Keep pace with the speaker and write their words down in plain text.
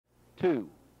2,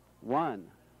 1,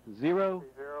 0,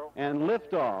 and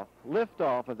liftoff.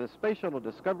 Liftoff of the Space Shuttle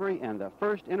Discovery and the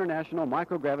first International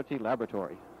Microgravity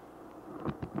Laboratory.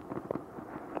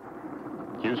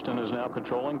 Houston is now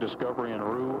controlling. Discovery and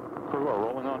crew are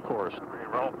rolling on course.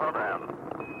 Roll program.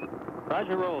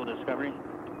 Roger, roll, Discovery.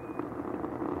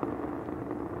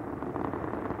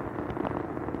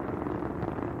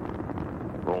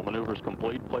 Roll maneuvers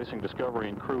complete, placing Discovery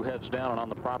and crew heads down and on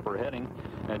the proper heading.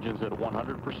 Engines at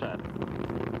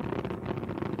 100%.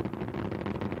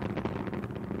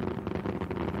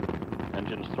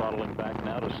 Engines throttling back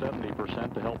now to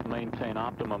 70% to help maintain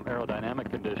optimum aerodynamic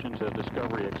conditions as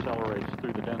Discovery accelerates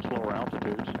through the dense lower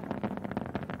altitudes.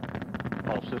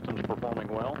 All systems performing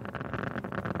well.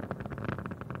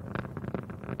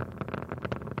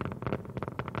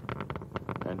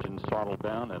 Engines throttled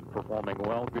down and performing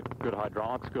well. Good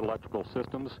hydraulics, good electrical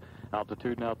systems.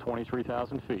 Altitude now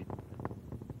 23,000 feet.